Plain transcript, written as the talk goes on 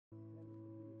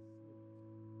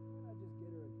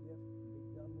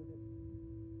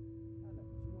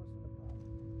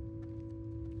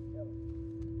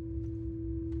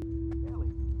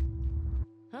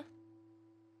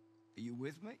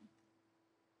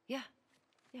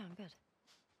Yeah, I'm good.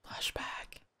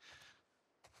 Flashback.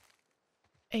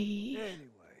 Anyway,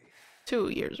 2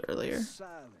 years earlier.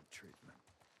 silent treatment.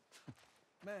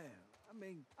 Man, I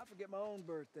mean, I forget my own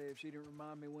birthday if she didn't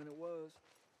remind me when it was.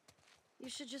 You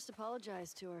should just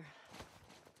apologize to her.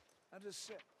 I just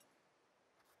said...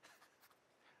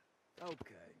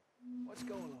 Okay, what's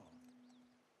going on?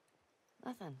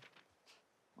 Nothing.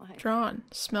 Why? Drawn.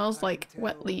 Smells I like can tell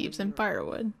wet leaves and when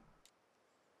firewood.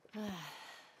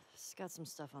 Just got some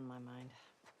stuff on my mind.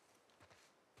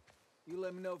 You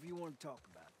let me know if you want to talk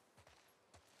about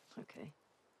it. Okay.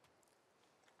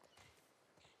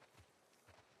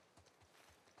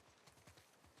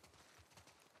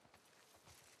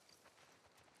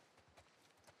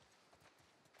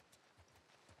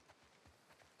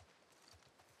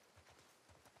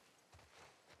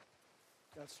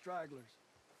 Got stragglers.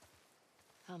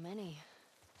 How many?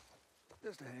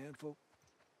 Just a handful.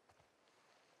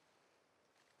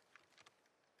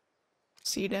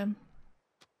 See them.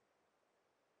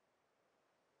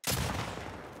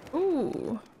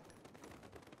 Ooh.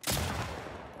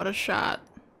 What a shot.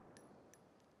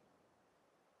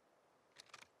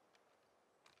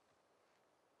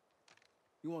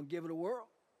 You want to give it a whirl?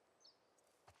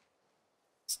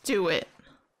 Let's do it.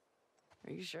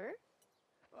 Are you sure?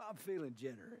 Well, I'm feeling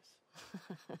generous.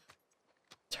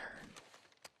 Turn.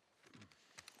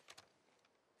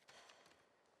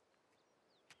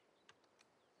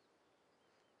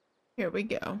 Here we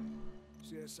go.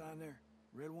 See that sign there?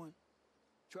 Red one?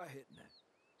 Try hitting that.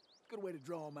 Good way to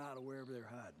draw them out of wherever they're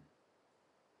hiding.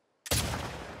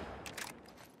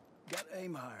 Got to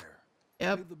aim higher.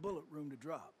 Yep. Leave the bullet room to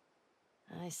drop.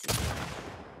 I see.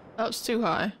 That was too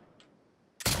high.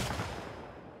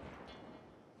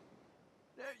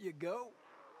 There you go.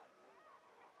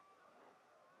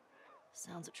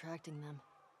 Sounds attracting them.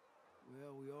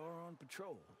 Well, we are on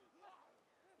patrol.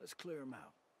 Let's clear them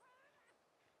out.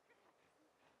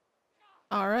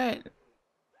 All right.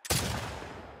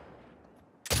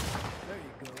 There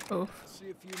you go. Oof. See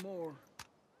a few more.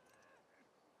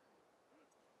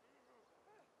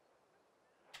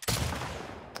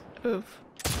 Oof.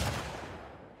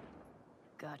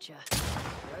 Gotcha.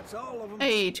 That's all of them.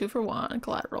 Hey, 2 for 1.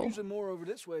 Collateral. Usually more over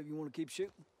this way if you want to keep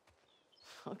shooting.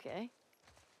 Okay.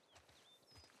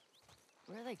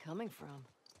 Where are they coming from?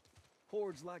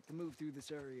 Hordes like to move through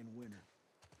this area in winter.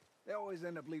 They always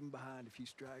end up leaving behind a few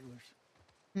stragglers.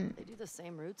 They do the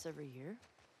same routes every year?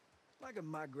 Like a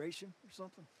migration or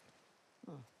something.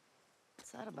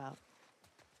 What's that about?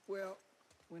 Well,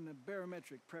 when the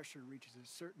barometric pressure reaches a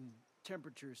certain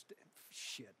temperature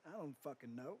shit, I don't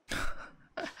fucking know.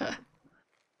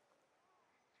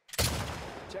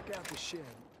 Check out the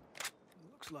shed.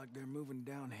 Looks like they're moving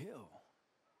downhill.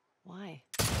 Why?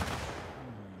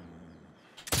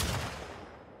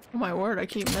 Oh my word, I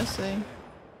keep missing.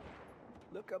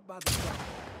 Look up by the top.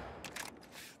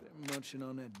 They're munching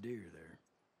on that deer there.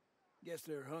 Guess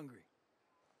they're hungry.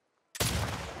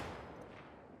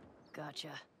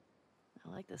 Gotcha. I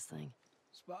like this thing.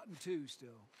 Spotting 2 still.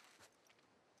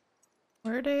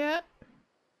 Where are they at?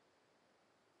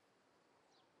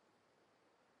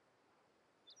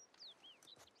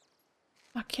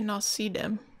 I cannot see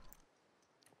them.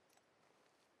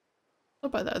 Oh,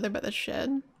 by the other, by the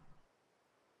shed.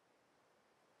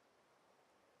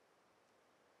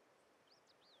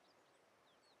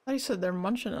 I thought he said they're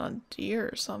munching on deer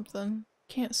or something.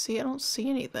 Can't see. I don't see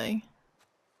anything.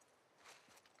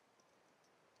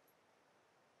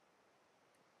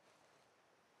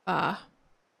 Ah.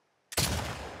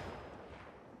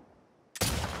 I'm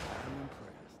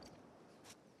impressed.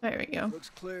 There we go.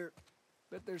 Looks clear.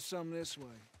 Bet there's some this way.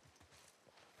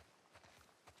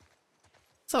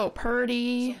 So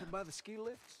purty. Something by the ski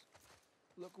lifts?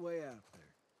 Look way out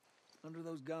there. Under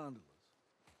those gondolas.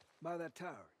 By that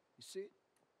tower. You see it?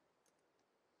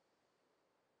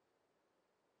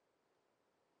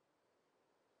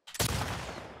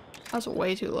 That's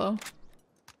way too low.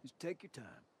 Just take your time.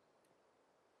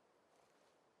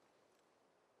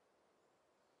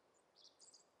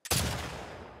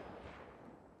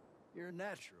 You're a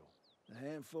natural. A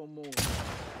handful more.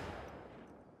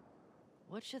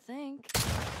 What you think?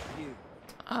 You.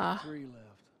 Ah. 3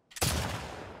 left.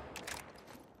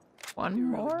 One You're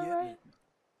more, really getting right? it.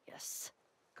 Yes.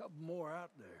 Couple more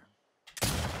out there.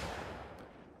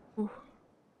 Ooh.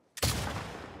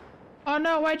 Oh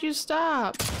no, why'd you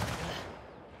stop?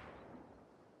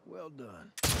 Well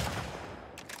done.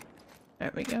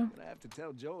 There we go. Gonna have to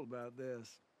tell Joel about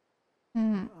this.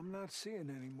 Hmm. I'm not seeing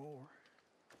any more.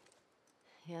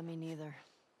 Yeah, me neither.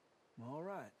 All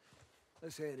right.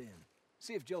 Let's head in.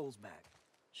 See if Joel's back.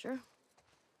 Sure.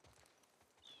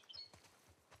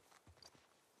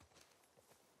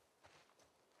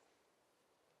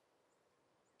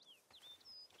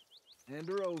 Hand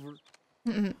her over.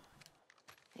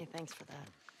 Hey, thanks for that.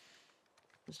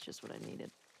 It's just what I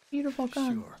needed. Beautiful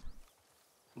gun. Sure.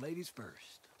 Ladies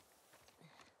first.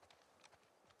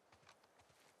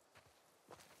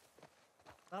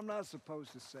 I'm not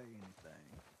supposed to say anything,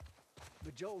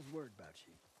 but Joel's worried about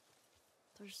you.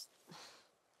 There's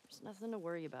nothing to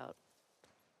worry about.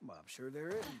 Well, I'm sure there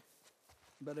isn't.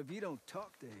 But if you don't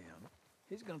talk to him,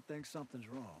 he's gonna think something's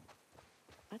wrong.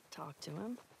 I talked to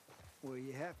him. Well,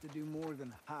 you have to do more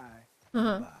than hi Uh-huh.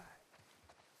 and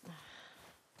bye.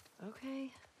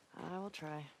 Okay, I will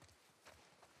try.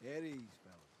 At ease,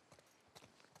 fellas.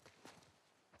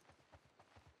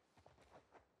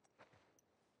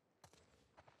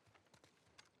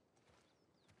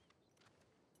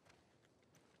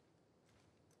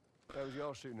 That was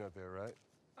y'all shooting up there, right?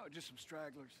 Oh, just some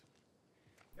stragglers.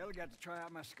 Ellie got to try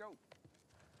out my scope.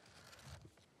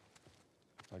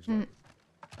 How'd you like it?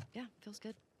 Yeah, feels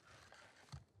good.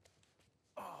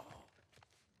 Oh,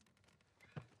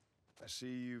 I see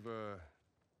you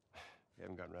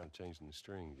haven't gotten around to changing the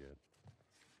strings yet.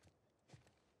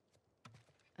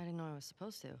 I didn't know I was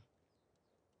supposed to.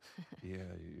 Yeah,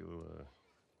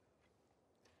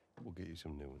 we'll get you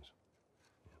some new ones.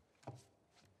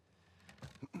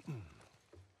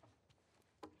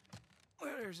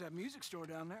 well, there's that music store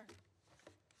down there.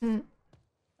 Mm.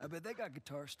 I bet they got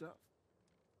guitar stuff.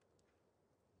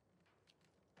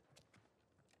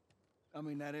 I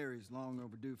mean, that area's long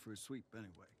overdue for a sweep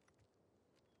anyway.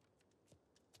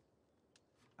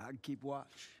 I can keep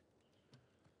watch.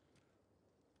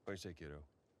 What do you say, kiddo?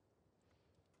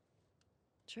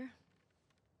 Sure.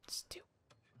 Stupid.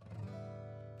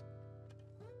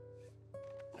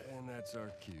 And that's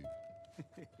our cue.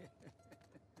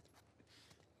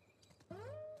 Are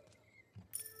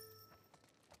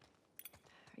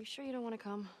you sure you don't want to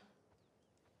come?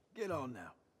 Get on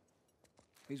now.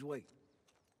 He's waiting.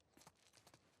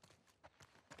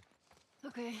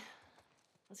 Okay,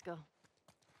 let's go.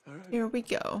 All right. Here we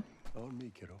go. On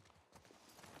me, kiddo.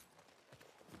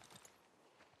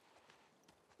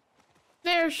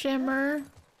 There, Shimmer.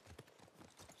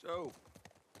 So,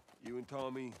 you and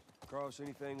Tommy cross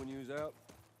anything when you was out?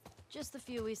 Just the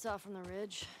few we saw from the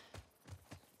ridge.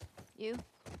 You?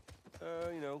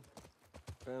 You know,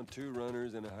 found 2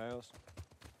 runners in a house.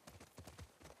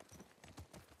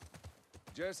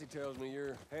 Jesse tells me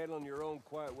you're handling your own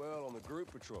quite well on the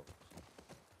group patrols.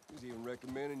 He's even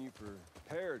recommending you for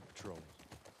paired patrols.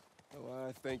 Oh,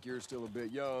 I think you're still a bit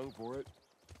young for it.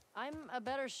 I'm a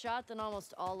better shot than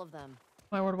almost all of them.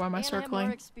 Why am I And I have more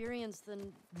circling? experience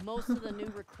than most of the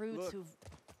new recruits Look. who've...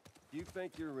 You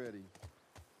think you're ready.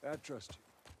 I trust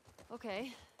you.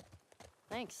 Okay,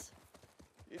 thanks.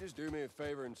 You just do me a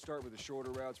favor and start with the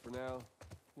shorter routes for now.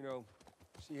 You know,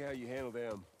 see how you handle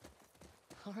them.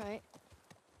 All right.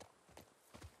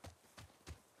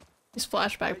 These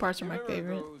flashback Hey, parts are you my remember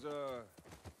favorite. Those,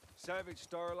 Savage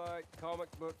Starlight comic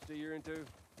books that you're into?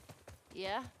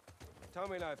 Yeah?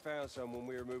 Tommy and I found some when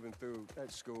we were moving through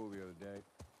that school the other day.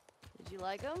 Did you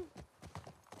like them?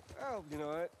 Oh, you know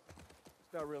what?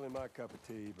 It's not really my cup of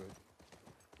tea, but...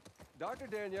 Dr.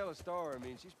 Daniela Starr, I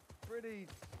mean, she's pretty...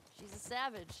 She's a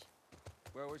savage.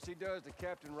 Well, what she does to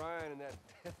Captain Ryan in that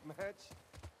death match...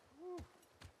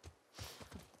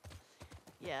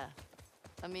 Yeah.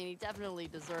 I mean, he definitely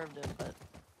deserved it, but...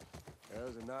 That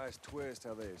was a nice twist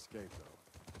how they escaped, though.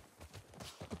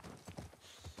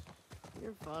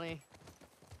 You're funny.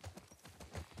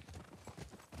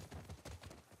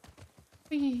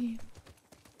 Whee.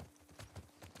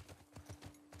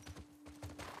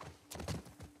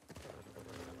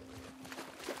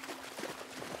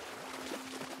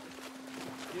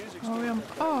 Music's Oh, still yeah. got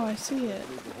that Oh, I see it.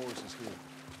 leave the horses here.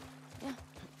 Yeah.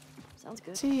 Sounds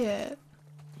good. See it.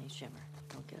 Hey, Shimmer,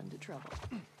 don't get into trouble.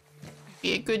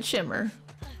 Be a good Shimmer.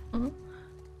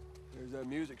 There's that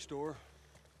music store.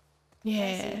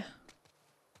 Yeah.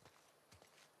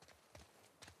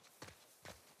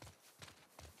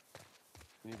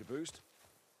 You need a boost?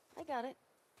 I got it.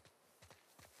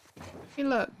 Hey,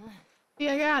 look. See,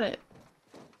 I got it.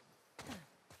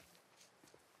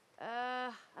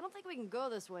 I don't think we can go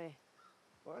this way.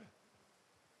 What?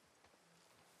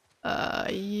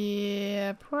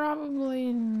 Yeah,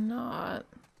 probably not.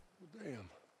 Well, damn.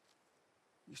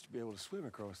 Used to be able to swim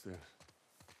across this.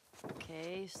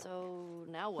 Okay, so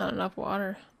now Not what? enough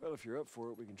water. Well, if you're up for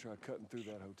it, we can try cutting through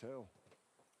that hotel.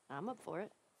 I'm up for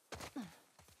it.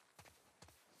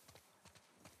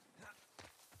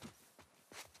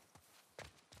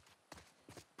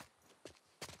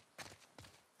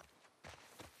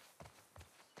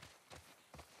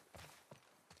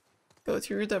 Go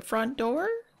through the front door?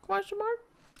 Question mark?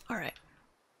 Alright.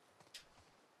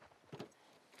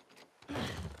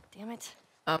 Damn it.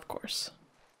 Of course.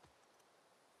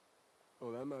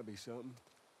 Oh, that might be something.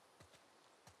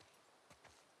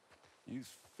 You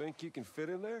think you can fit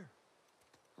in there?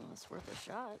 Well, it's worth a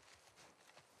shot.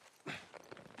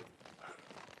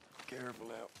 Careful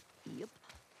now. Yep.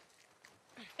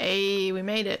 Hey, we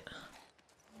made it.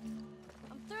 I'm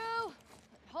through.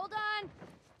 Hold on.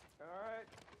 All right.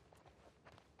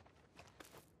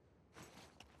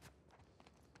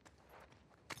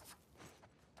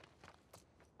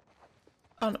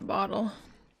 On a bottle.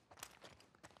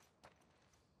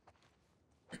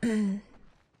 Oh,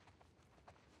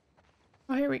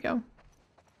 here we go.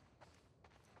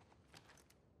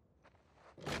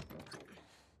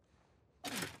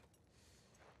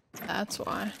 That's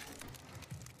why.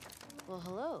 Well,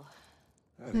 hello.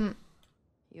 Hey,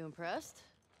 You impressed?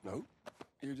 nope.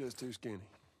 You're just too skinny.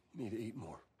 You need to eat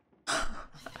more.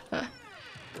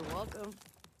 You're welcome.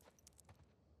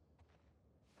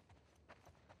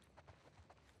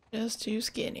 Just too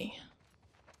skinny.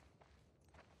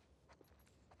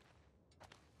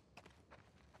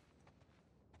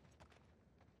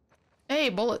 Hey,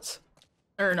 bullets.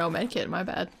 Or no, medkit, my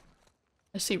bad.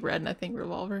 I see red and I think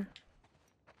revolver.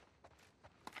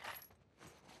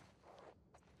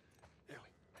 Ellie,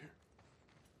 here.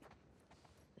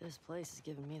 This place is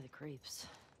giving me the creeps.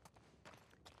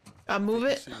 Move We can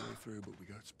it. see right through, but we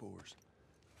got spores.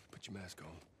 Put your mask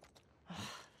on.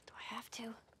 Do I have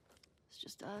to? It's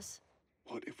just us.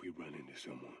 What if we run into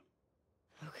someone?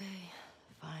 Okay,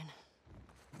 fine.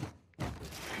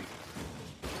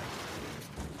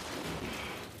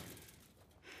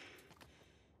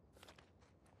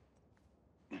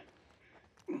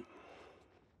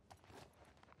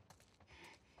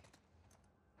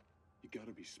 You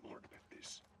gotta be smart about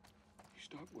this. You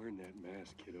stop wearing that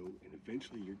mask, kiddo, and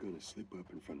eventually you're gonna slip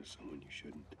up in front of someone you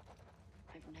shouldn't.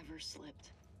 I've never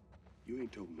slipped. You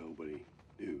ain't told nobody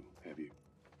new, have you?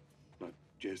 Not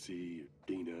Jesse or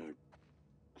Dina or...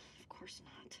 Of course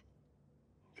not.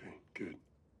 Okay, good.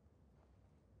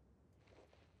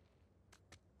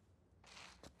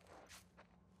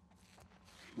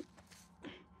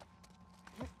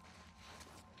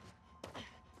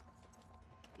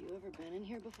 You ever been in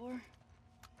here before?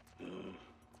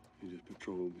 You just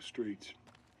patrol the streets.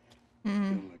 Hmm.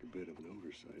 Feeling like a bit of an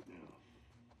oversight now.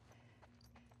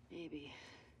 Maybe.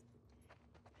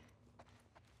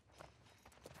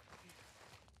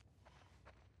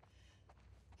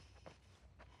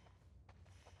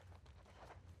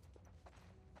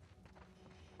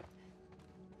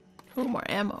 Ooh, more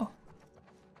ammo.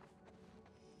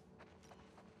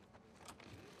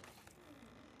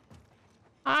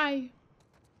 Hi.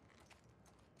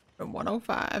 From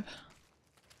 105. Looks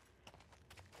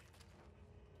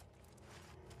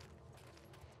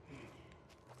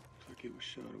like it was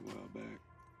shot a while back.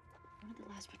 When did the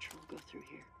last patrol go through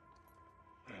here?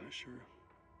 I'm not sure.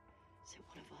 Is it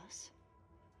one of us?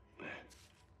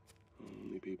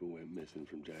 Only people went missing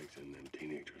from Jackson and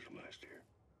teenagers from last year.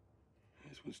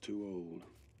 This one's too old.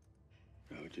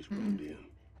 I would just run in.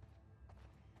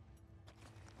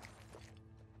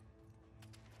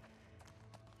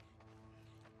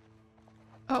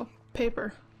 Oh,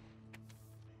 paper.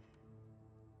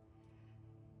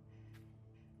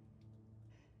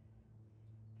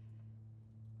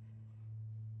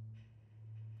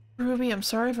 Ruby, I'm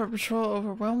sorry if our patrol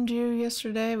overwhelmed you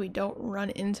yesterday. We don't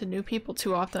run into new people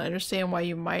too often. I understand why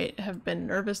you might have been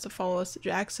nervous to follow us to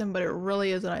Jackson, but it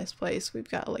really is a nice place. We've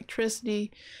got electricity,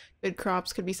 good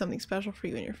crops, could be something special for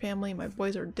you and your family. My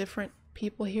boys are different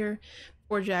people here.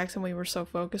 Before Jackson, we were so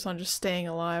focused on just staying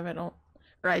alive.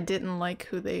 I didn't like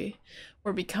who they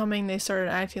were becoming. They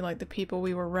started acting like the people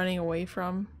we were running away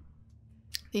from.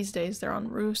 These days they're on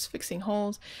roofs, fixing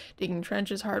holes, digging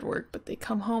trenches, hard work, but they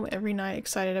come home every night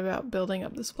excited about building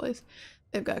up this place.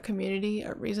 They've got community,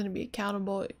 a reason to be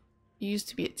accountable. You used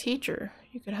to be a teacher.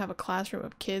 You could have a classroom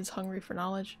of kids hungry for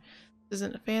knowledge. This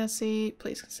isn't a fantasy.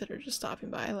 Please consider just stopping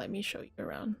by. Let me show you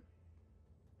around.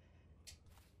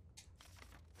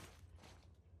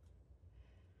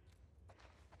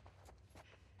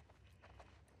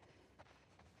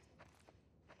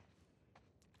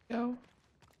 Go.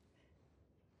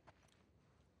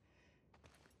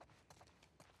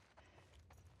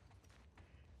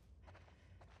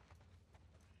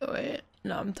 Oh wait,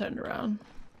 no, I'm turned around.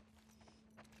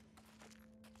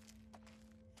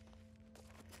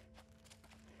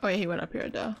 Oh yeah, he went up here,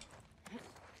 duh.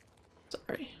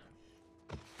 Sorry.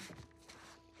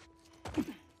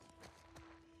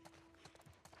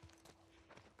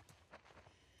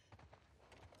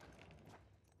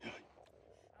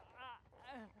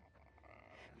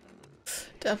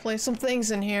 Definitely some things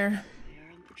in here. They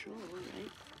are on patrol, right?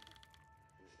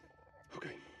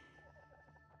 Okay,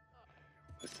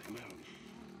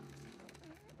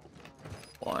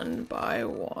 buy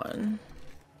one.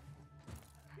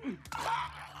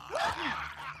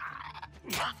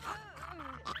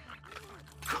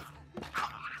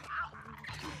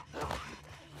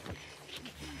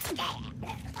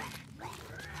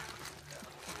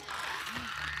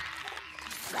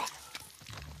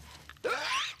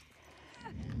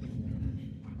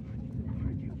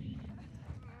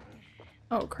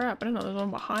 Oh crap, I didn't know there was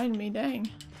one behind me, dang.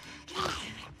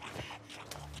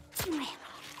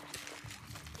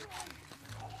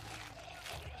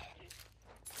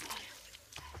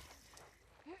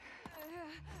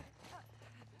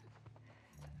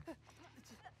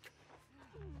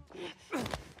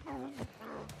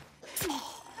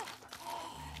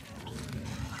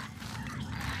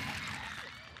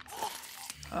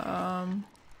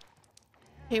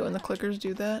 Hate when the clickers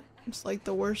do that. It's like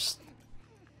the worst.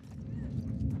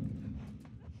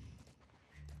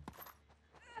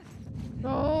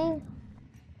 Oh.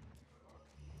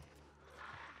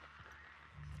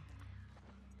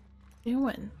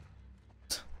 Doing?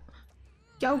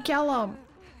 Go kill him.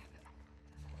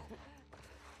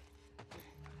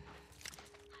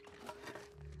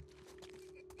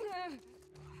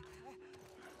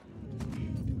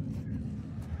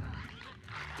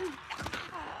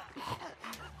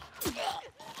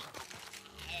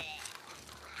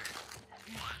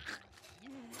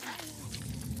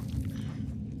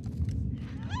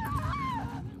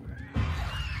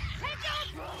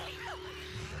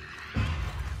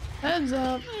 Heads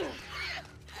up.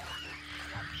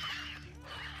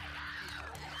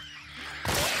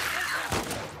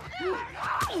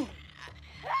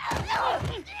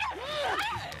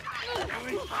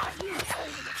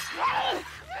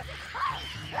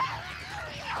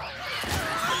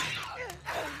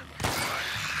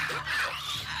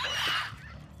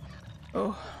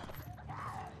 Oh.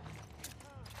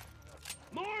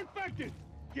 More infected!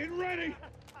 Get ready!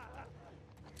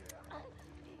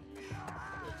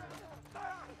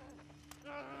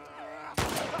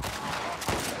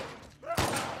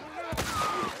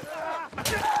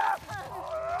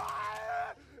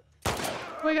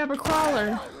 Wake up a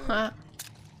crawler. Huh.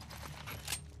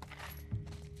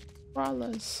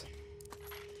 Crawlers.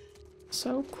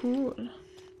 So cool.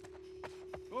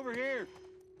 Over here!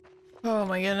 Oh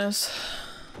my goodness.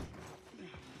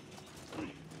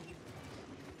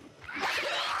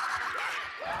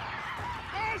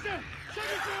 Asa!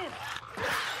 Second floor!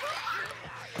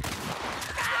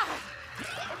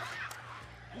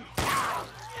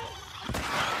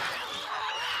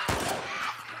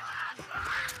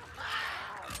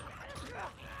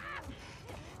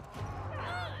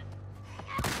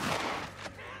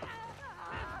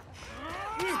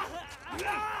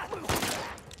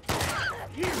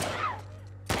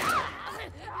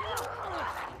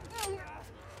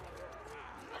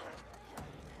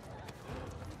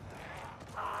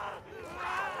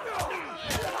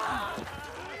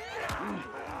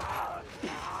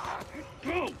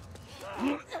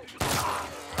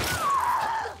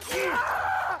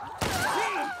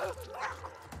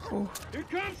 Ooh. Here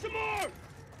comes some more!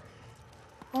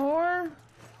 More?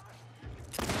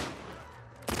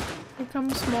 Here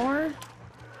comes more?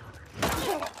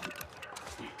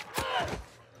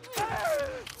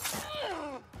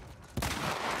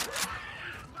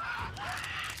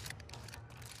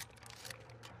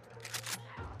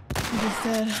 He's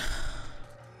dead.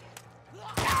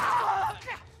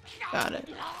 Got it.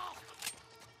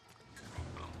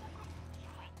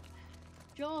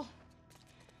 Joel,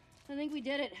 I think we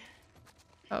did it.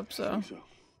 Hope so. Good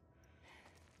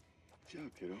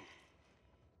job, kiddo.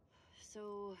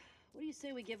 So, what do you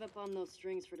say we give up on those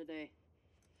strings for today?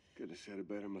 Couldn't have said it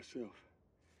better myself.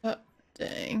 Oh,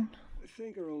 dang. I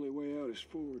think our only way out is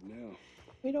forward now.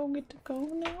 We don't get to go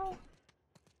now?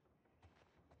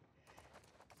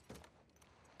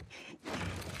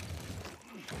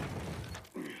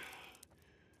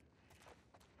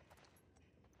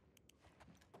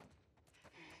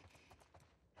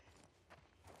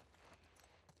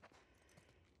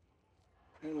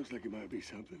 That looks like it might be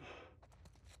something.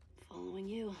 Following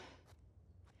you.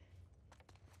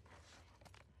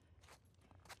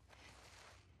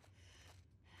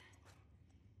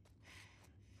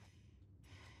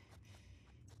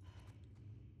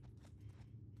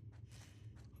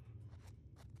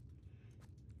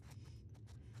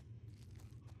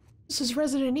 This is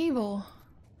Resident Evil.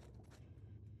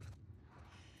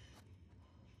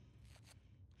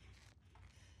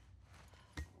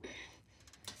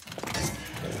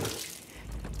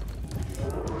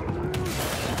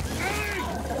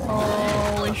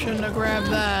 Oh, we shouldn't have grabbed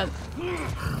that. Come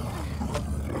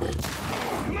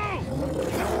on!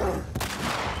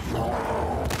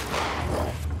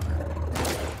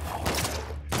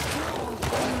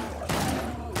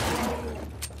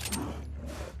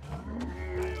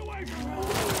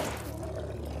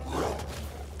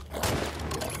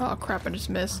 Oh crap, I just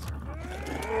missed.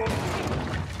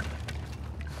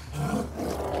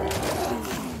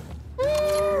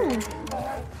 Woo!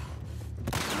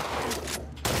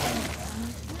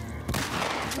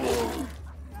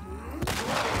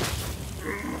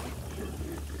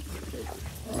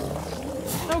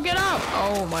 No, get out!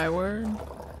 Oh my word.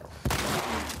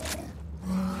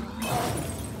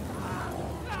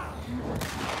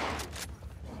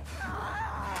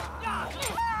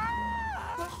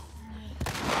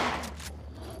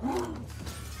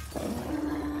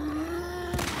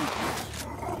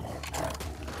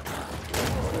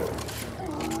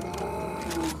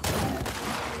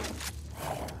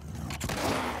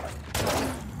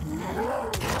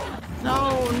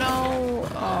 No, no!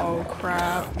 Oh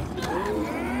crap.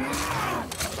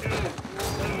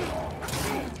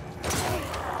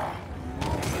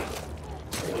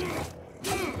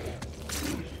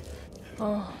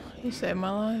 Oh, you saved my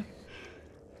life.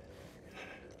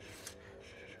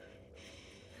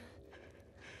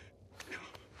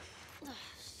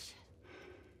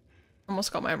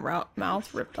 Almost got my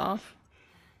mouth ripped off.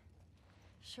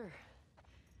 Sure.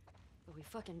 But we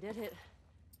fucking did it.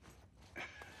 Yeah,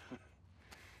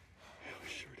 we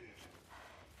sure did.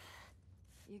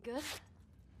 You good?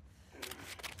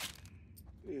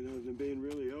 You know, than being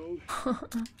really old.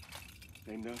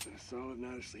 Ain't nothing a solid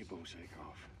night of sleep won't shake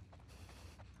off.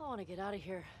 I want to get out of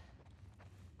here.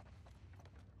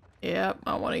 Yep,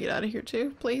 I want to get out of here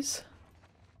too, please.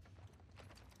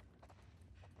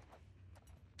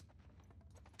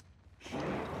 What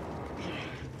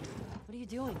are you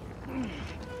doing?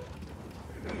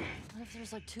 What if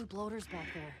there's like 2 bloaters back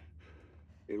there?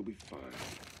 It'll be fine.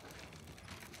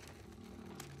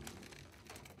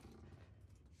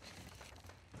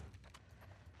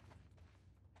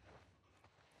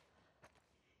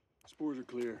 Spores are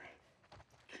clear.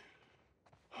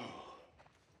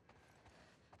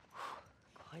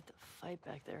 Quite the fight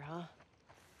back there, huh?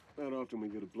 Not often we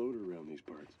get a bloater around these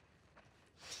parts.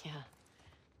 Yeah.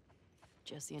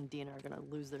 Jesse and Dina are gonna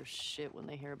lose their shit when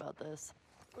they hear about this.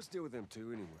 What's the deal with them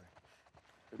two anyway?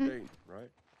 They're dating,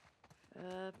 right?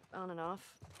 On and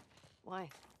off. Why?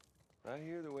 I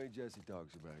hear the way Jesse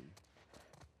talks about you.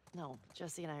 No,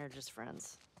 Jesse and I are just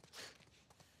friends.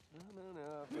 No,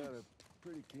 I've got a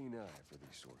pretty keen eye for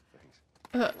these sort of things.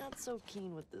 Not so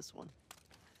keen with this one.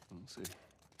 Let's see.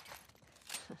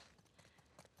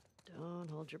 Don't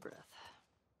hold your breath.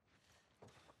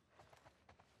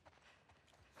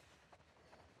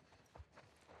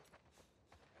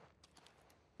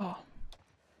 Oh.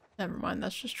 Never mind,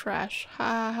 that's just trash.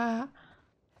 Ha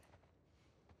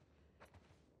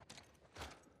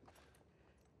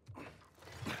ha.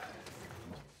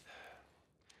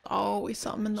 Always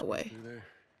something in the way. Through there.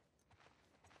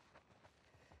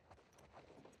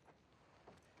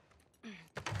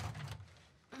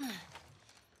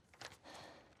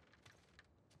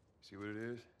 See what it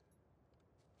is?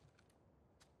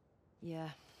 Yeah.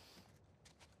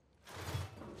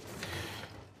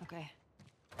 Okay.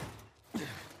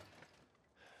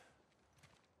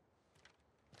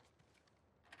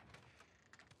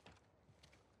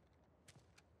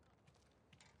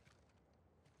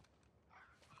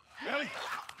 Ellie!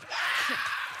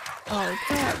 Oh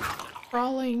crap.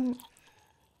 Crawling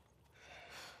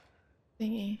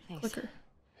thingy. Thanks. Clicker.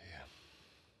 Yeah.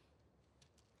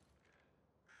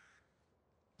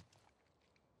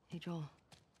 Hey, Joel.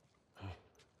 Huh?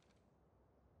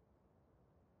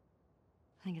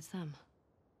 I think it's them.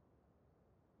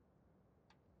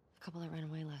 The couple that ran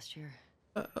away last year.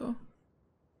 Uh-oh.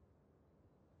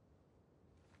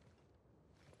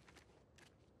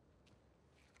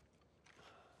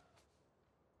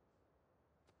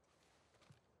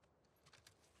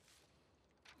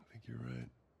 I think you're right.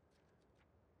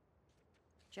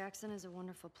 Jackson is a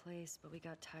wonderful place, but we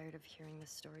got tired of hearing the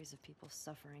stories of people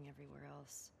suffering everywhere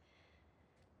else.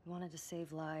 We wanted to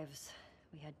save lives.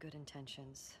 We had good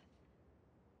intentions.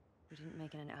 We didn't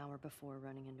make it an hour before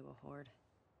running into a horde.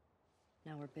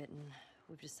 Now we're bitten.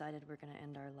 We've decided we're gonna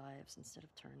end our lives instead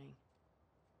of turning.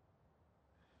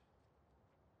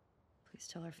 Please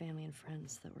tell our family and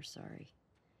friends that we're sorry.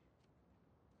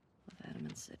 Love, Adam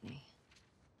and Sydney.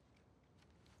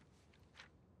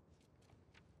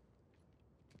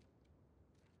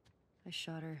 I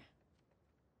shot her.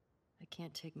 I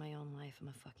can't take my own life. I'm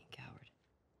a fucking coward.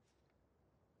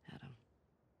 Adam.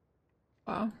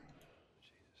 Wow.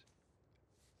 Jesus.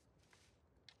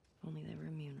 If only they were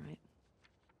immune, right?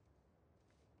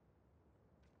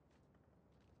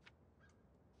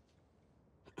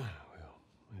 Well,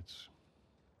 let's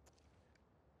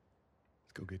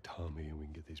go get Tommy and we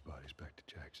can get these bodies back to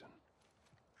Jackson.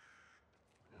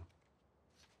 Yeah.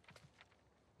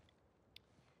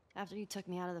 After you took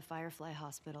me out of the Firefly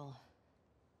Hospital,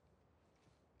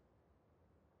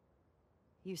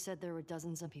 you said there were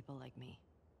dozens of people like me.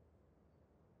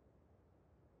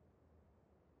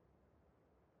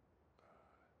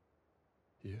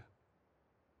 Yeah.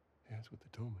 Yeah, that's what they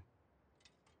told me.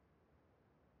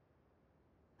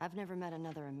 I've never met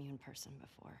another immune person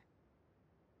before.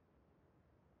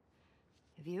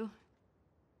 Have you?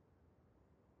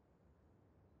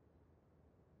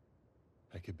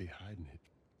 I could be hiding it.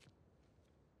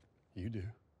 You do.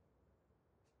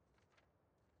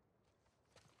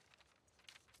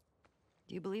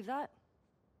 Do you believe that?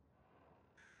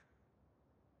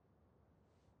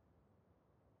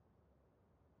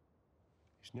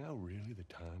 Is now really the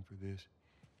time for this?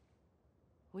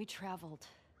 We traveled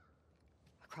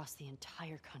across the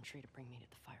entire country to bring me to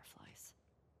the Fireflies.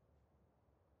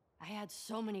 I had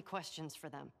so many questions for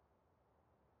them.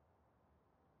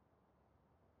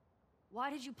 Why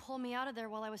did you pull me out of there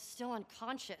while I was still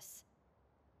unconscious?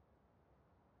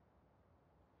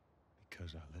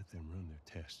 Because I let them run their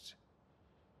tests.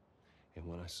 And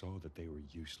when I saw that they were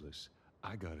useless,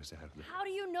 I got us out of there. How do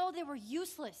you know they were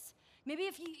useless? Maybe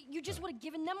if you just would have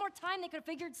given them more time, they could have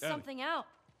figured something out.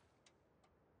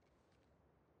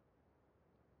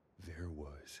 There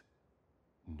was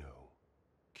no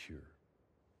cure.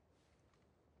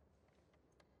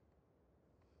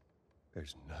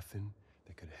 There's nothing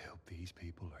that could help these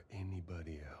people or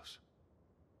anybody else.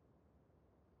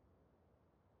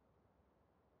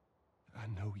 I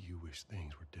know you wish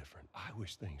things were different. I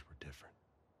wish things were different.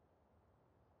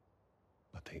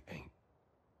 But they ain't.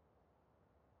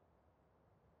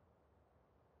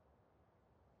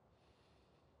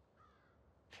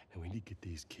 And we need to get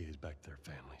these kids back to their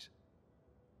families.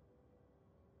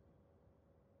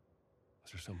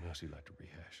 Is there something else you'd like to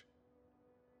rehash?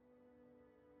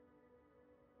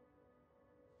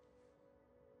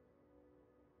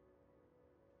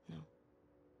 No.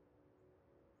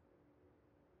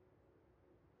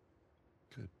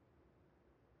 Good.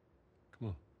 Come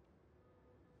on.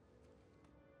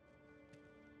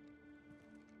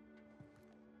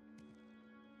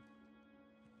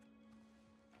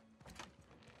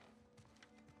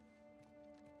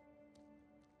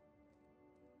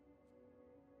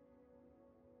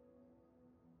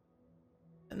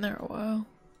 Been there a while.